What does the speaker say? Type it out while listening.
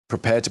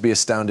Prepare to be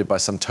astounded by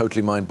some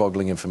totally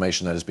mind-boggling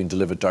information that has been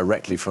delivered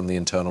directly from the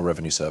Internal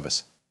Revenue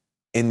Service.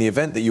 In the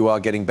event that you are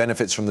getting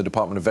benefits from the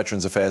Department of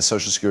Veterans Affairs,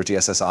 Social Security,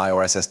 SSI,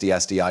 or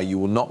SSD/SDI, you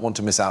will not want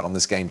to miss out on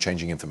this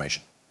game-changing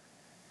information.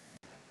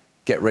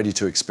 Get ready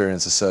to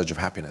experience a surge of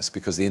happiness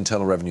because the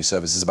Internal Revenue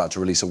Service is about to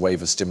release a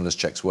wave of stimulus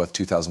checks worth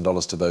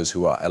 $2,000 to those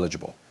who are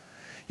eligible.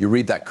 You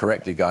read that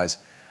correctly, guys.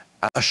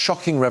 A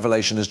shocking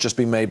revelation has just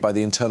been made by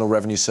the Internal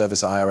Revenue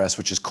Service, IRS,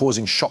 which is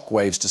causing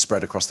shockwaves to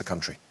spread across the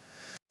country.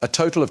 A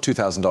total of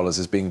 $2,000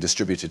 is being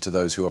distributed to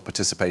those who are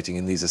participating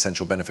in these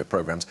essential benefit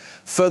programs.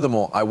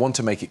 Furthermore, I want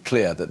to make it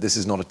clear that this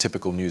is not a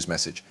typical news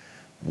message.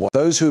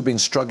 Those who have been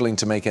struggling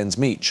to make ends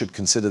meet should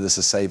consider this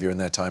a savior in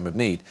their time of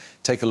need.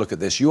 Take a look at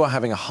this. You are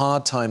having a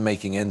hard time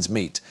making ends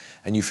meet,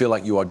 and you feel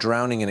like you are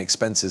drowning in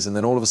expenses, and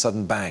then all of a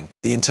sudden, bang.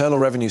 The Internal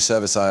Revenue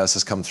Service, IRS,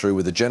 has come through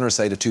with a generous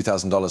aid of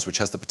 $2,000, which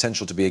has the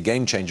potential to be a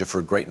game changer for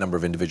a great number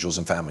of individuals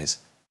and families.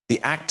 The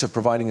act of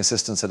providing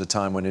assistance at a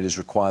time when it is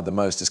required the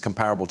most is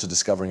comparable to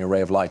discovering a ray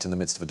of light in the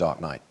midst of a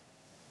dark night.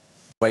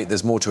 Wait,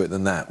 there's more to it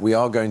than that. We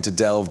are going to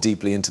delve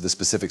deeply into the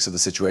specifics of the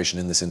situation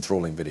in this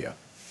enthralling video.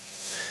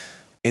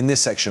 In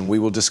this section, we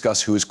will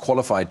discuss who is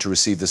qualified to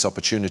receive this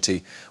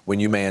opportunity, when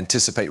you may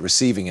anticipate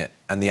receiving it,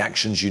 and the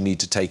actions you need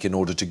to take in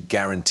order to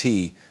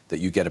guarantee that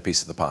you get a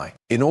piece of the pie.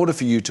 In order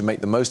for you to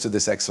make the most of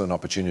this excellent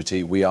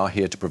opportunity, we are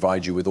here to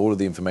provide you with all of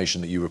the information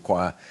that you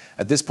require.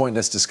 At this point,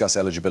 let's discuss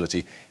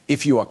eligibility.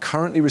 If you are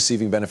currently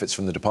receiving benefits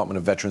from the Department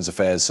of Veterans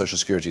Affairs, Social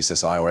Security,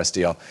 SSI, or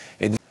SDL,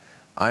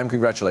 I am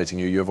congratulating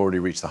you. You have already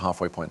reached the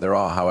halfway point. There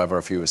are, however,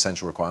 a few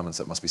essential requirements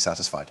that must be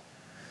satisfied.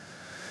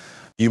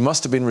 You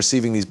must have been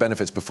receiving these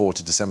benefits before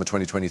to December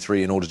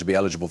 2023 in order to be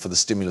eligible for the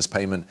stimulus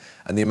payment,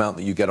 and the amount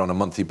that you get on a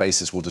monthly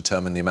basis will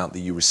determine the amount that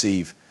you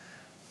receive.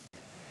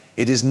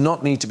 It is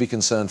not need to be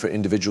concerned for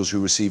individuals who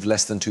receive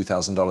less than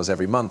 $2,000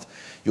 every month.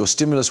 Your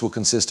stimulus will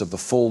consist of the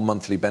full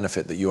monthly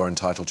benefit that you are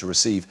entitled to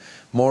receive.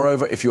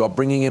 Moreover, if you are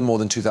bringing in more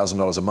than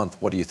 $2,000 a month,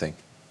 what do you think?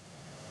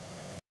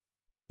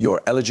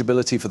 Your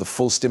eligibility for the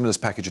full stimulus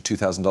package of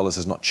 $2,000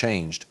 has not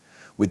changed.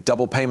 With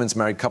double payments,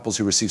 married couples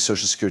who receive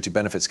Social Security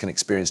benefits can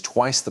experience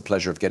twice the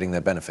pleasure of getting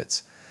their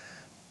benefits.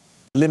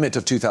 Limit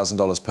of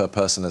 $2,000 per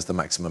person as the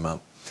maximum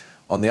amount.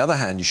 On the other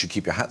hand, you should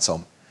keep your hats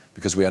on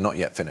because we are not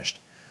yet finished.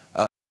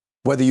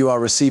 Whether you are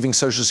receiving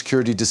Social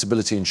Security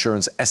Disability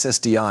Insurance,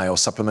 SSDI, or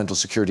Supplemental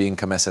Security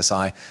Income,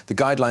 SSI, the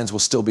guidelines will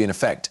still be in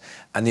effect,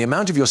 and the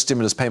amount of your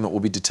stimulus payment will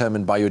be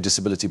determined by your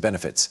disability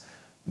benefits.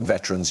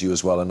 Veterans, you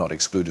as well, are not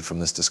excluded from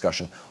this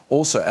discussion.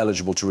 Also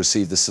eligible to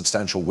receive this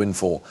substantial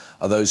windfall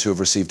are those who have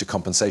received a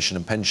compensation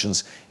and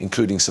pensions,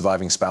 including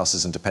surviving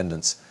spouses and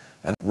dependents.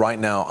 And right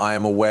now, I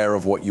am aware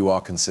of what you are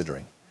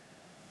considering.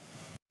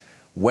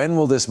 When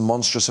will this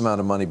monstrous amount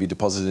of money be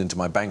deposited into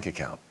my bank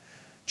account?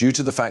 Due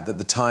to the fact that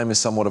the time is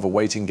somewhat of a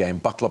waiting game,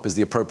 buckle up is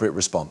the appropriate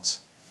response.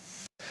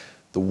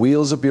 The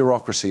wheels of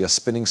bureaucracy are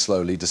spinning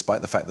slowly,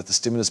 despite the fact that the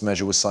stimulus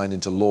measure was signed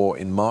into law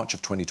in March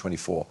of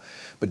 2024.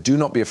 But do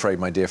not be afraid,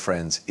 my dear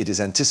friends. It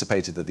is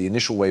anticipated that the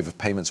initial wave of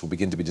payments will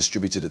begin to be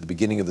distributed at the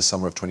beginning of the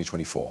summer of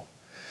 2024.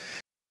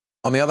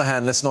 On the other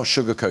hand, let's not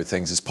sugarcoat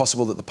things. It's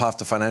possible that the path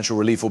to financial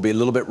relief will be a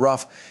little bit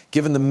rough,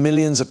 given the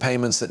millions of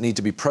payments that need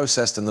to be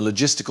processed and the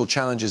logistical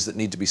challenges that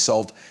need to be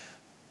solved.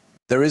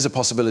 There is a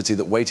possibility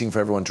that waiting for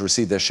everyone to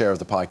receive their share of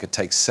the pie could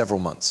take several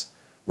months.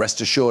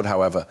 Rest assured,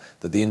 however,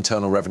 that the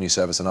Internal Revenue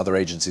Service and other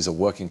agencies are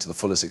working to the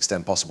fullest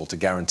extent possible to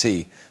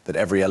guarantee that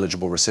every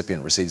eligible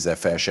recipient receives their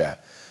fair share.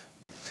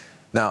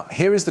 Now,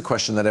 here is the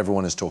question that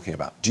everyone is talking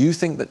about. Do you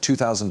think that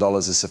 $2,000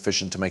 is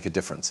sufficient to make a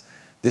difference?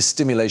 This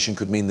stimulation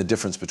could mean the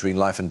difference between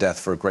life and death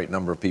for a great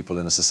number of people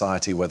in a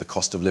society where the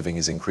cost of living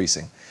is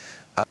increasing.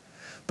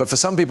 But for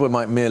some people, it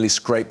might merely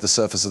scrape the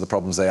surface of the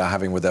problems they are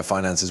having with their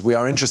finances. We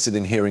are interested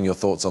in hearing your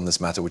thoughts on this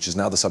matter, which is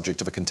now the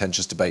subject of a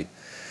contentious debate.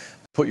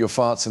 Put your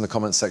farts in the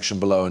comments section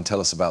below and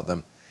tell us about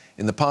them.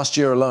 In the past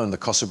year alone, the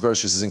cost of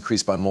groceries has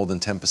increased by more than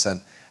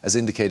 10%, as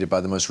indicated by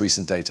the most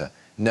recent data.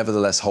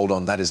 Nevertheless, hold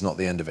on, that is not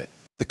the end of it.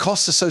 The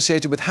costs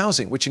associated with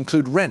housing, which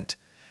include rent,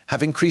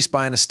 have increased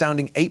by an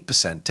astounding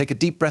 8%. Take a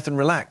deep breath and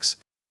relax.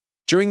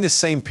 During this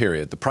same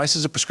period, the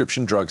prices of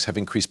prescription drugs have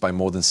increased by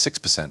more than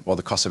 6%, while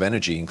the cost of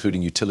energy,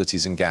 including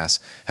utilities and gas,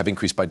 have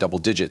increased by double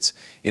digits.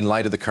 In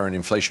light of the current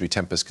inflationary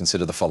tempest,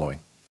 consider the following.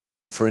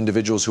 For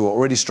individuals who are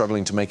already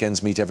struggling to make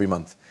ends meet every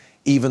month,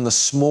 even the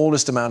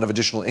smallest amount of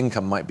additional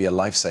income might be a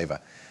lifesaver.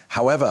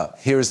 However,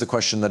 here is the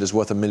question that is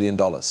worth $1 million.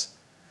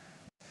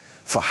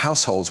 For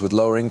households with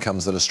lower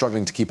incomes that are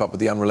struggling to keep up with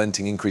the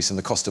unrelenting increase in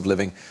the cost of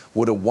living,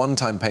 would a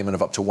one-time payment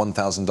of up to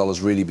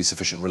 $1,000 really be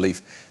sufficient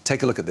relief?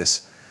 Take a look at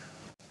this.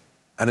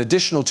 An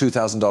additional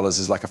 $2,000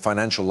 is like a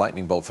financial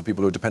lightning bolt for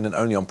people who are dependent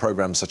only on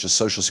programs such as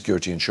Social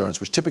Security insurance,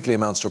 which typically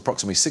amounts to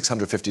approximately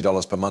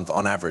 $650 per month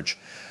on average.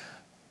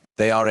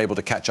 They are able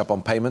to catch up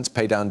on payments,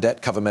 pay down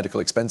debt, cover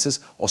medical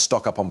expenses, or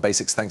stock up on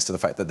basics thanks to the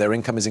fact that their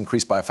income is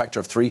increased by a factor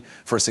of 3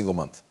 for a single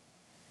month.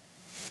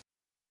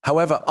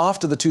 However,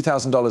 after the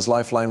 $2,000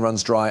 lifeline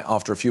runs dry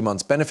after a few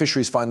months,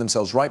 beneficiaries find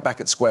themselves right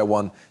back at square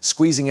one,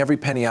 squeezing every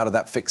penny out of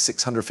that fixed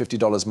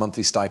 $650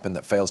 monthly stipend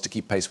that fails to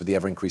keep pace with the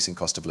ever-increasing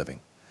cost of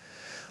living.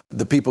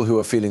 The people who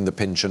are feeling the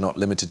pinch are not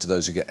limited to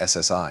those who get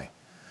SSI.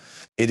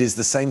 It is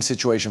the same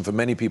situation for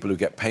many people who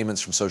get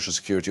payments from Social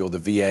Security or the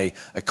VA.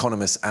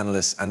 Economists,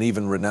 analysts, and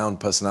even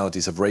renowned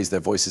personalities have raised their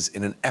voices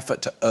in an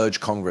effort to urge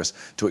Congress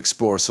to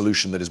explore a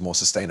solution that is more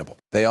sustainable.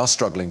 They are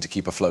struggling to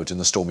keep afloat in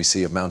the stormy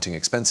sea of mounting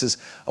expenses.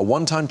 A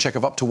one-time check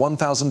of up to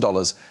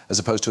 $1,000, as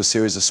opposed to a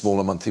series of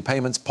smaller monthly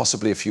payments,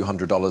 possibly a few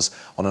 $100s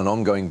on an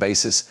ongoing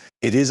basis.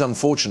 It is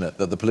unfortunate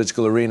that the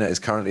political arena is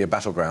currently a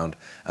battleground,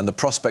 and the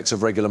prospects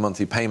of regular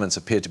monthly payments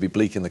appear to be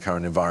bleak in the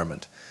current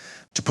environment.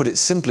 To put it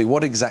simply,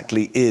 what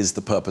exactly is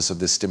the purpose of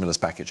this stimulus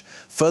package?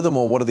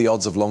 Furthermore, what are the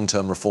odds of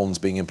long-term reforms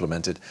being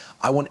implemented?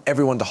 I want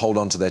everyone to hold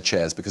on to their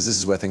chairs, because this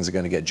is where things are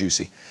going to get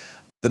juicy.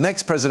 The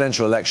next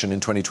presidential election in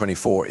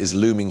 2024 is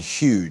looming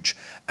huge,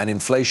 and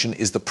inflation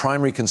is the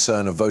primary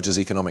concern of voters'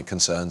 economic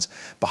concerns.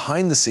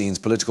 Behind the scenes,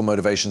 political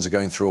motivations are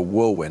going through a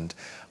whirlwind.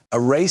 A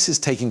race is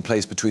taking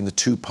place between the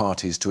two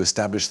parties to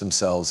establish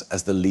themselves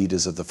as the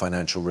leaders of the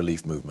financial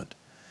relief movement.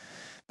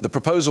 The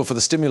proposal for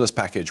the stimulus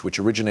package, which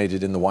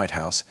originated in the White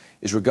House,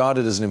 is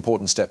regarded as an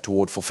important step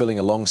toward fulfilling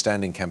a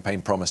long-standing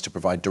campaign promise to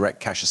provide direct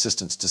cash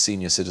assistance to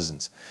senior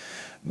citizens,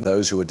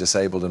 those who are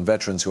disabled and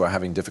veterans who are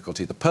having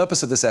difficulty. The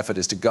purpose of this effort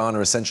is to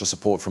garner essential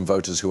support from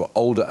voters who are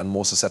older and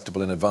more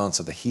susceptible in advance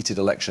of the heated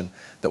election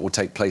that will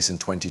take place in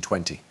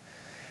 2020.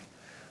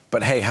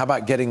 But hey, how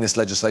about getting this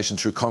legislation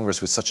through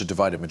Congress with such a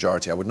divided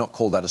majority? I would not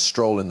call that a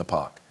stroll in the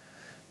park.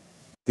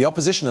 The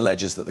opposition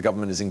alleges that the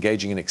government is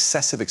engaging in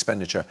excessive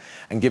expenditure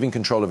and giving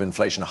control of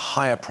inflation a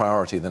higher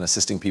priority than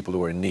assisting people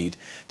who are in need.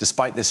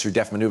 Despite this, through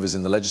deft maneuvers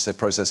in the legislative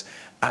process,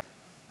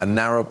 a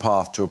narrow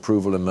path to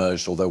approval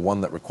emerged, although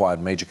one that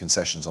required major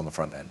concessions on the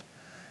front end.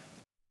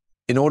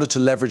 In order to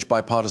leverage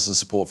bipartisan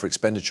support for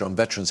expenditure on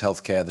veterans'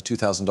 health care, the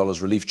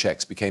 $2,000 relief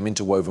checks became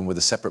interwoven with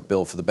a separate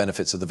bill for the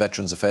benefits of the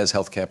Veterans Affairs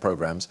health care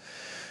programs.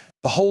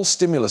 The whole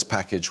stimulus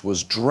package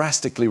was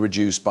drastically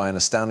reduced by an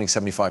astounding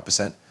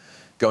 75%.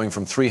 Going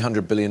from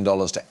 $300 billion to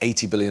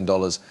 $80 billion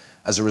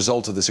as a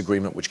result of this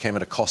agreement, which came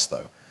at a cost,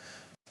 though.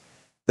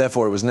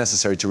 Therefore, it was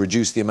necessary to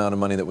reduce the amount of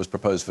money that was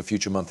proposed for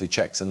future monthly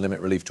checks and limit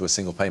relief to a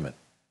single payment.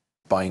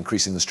 By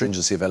increasing the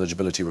stringency of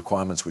eligibility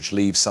requirements, which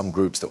leaves some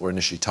groups that were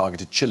initially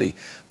targeted chilly,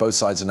 both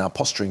sides are now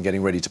posturing,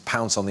 getting ready to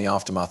pounce on the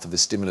aftermath of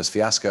this stimulus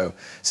fiasco,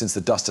 since the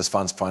dust has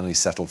finally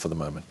settled for the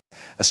moment.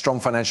 A strong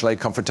financial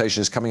aid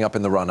confrontation is coming up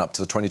in the run-up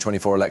to the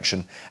 2024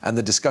 election, and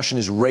the discussion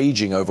is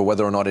raging over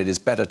whether or not it is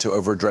better to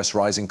overaddress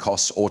rising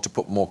costs or to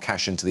put more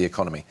cash into the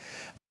economy.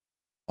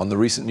 On the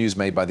recent news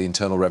made by the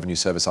Internal Revenue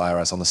Service,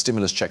 IRS, on the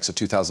stimulus checks of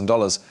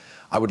 $2,000,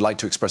 I would like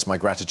to express my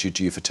gratitude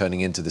to you for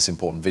turning into this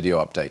important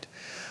video update.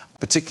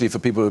 Particularly for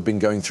people who have been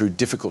going through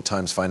difficult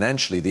times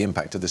financially, the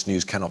impact of this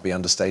news cannot be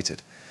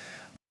understated.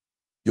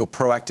 Your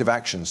proactive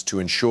actions to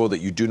ensure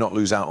that you do not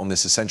lose out on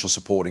this essential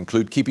support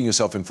include keeping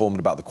yourself informed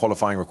about the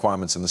qualifying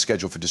requirements and the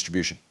schedule for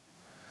distribution.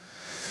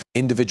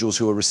 Individuals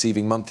who are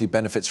receiving monthly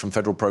benefits from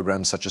federal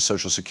programs such as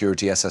Social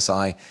Security,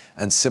 SSI,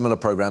 and similar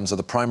programs are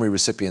the primary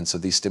recipients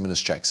of these stimulus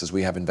checks, as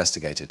we have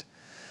investigated.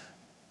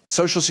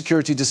 Social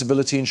Security,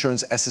 Disability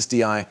Insurance,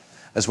 SSDI,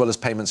 as well as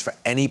payments for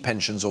any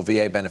pensions or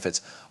VA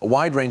benefits. A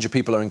wide range of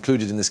people are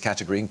included in this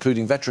category,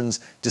 including veterans,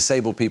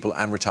 disabled people,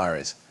 and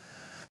retirees.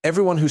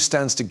 Everyone who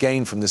stands to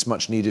gain from this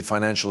much-needed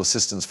financial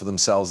assistance for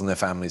themselves and their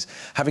families.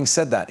 Having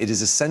said that, it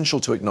is essential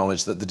to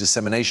acknowledge that the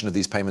dissemination of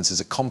these payments is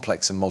a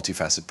complex and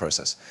multifaceted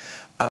process.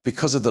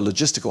 Because of the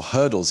logistical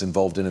hurdles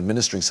involved in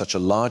administering such a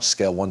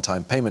large-scale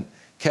one-time payment,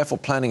 careful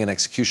planning and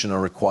execution are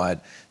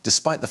required,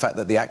 despite the fact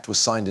that the Act was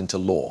signed into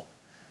law.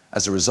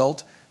 As a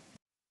result,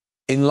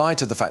 in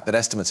light of the fact that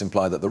estimates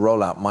imply that the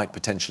rollout might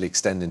potentially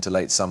extend into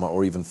late summer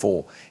or even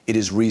fall, it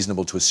is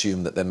reasonable to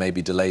assume that there may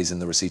be delays in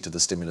the receipt of the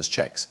stimulus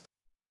checks.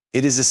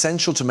 It is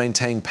essential to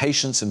maintain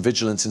patience and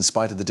vigilance in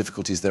spite of the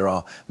difficulties there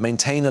are.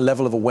 Maintain a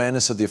level of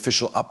awareness of the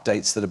official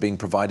updates that are being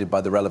provided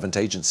by the relevant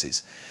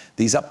agencies.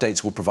 These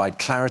updates will provide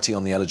clarity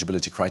on the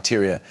eligibility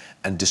criteria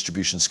and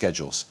distribution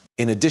schedules.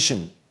 In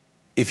addition,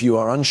 if you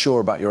are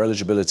unsure about your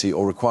eligibility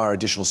or require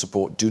additional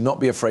support, do not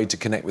be afraid to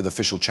connect with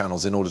official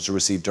channels in order to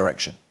receive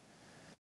direction.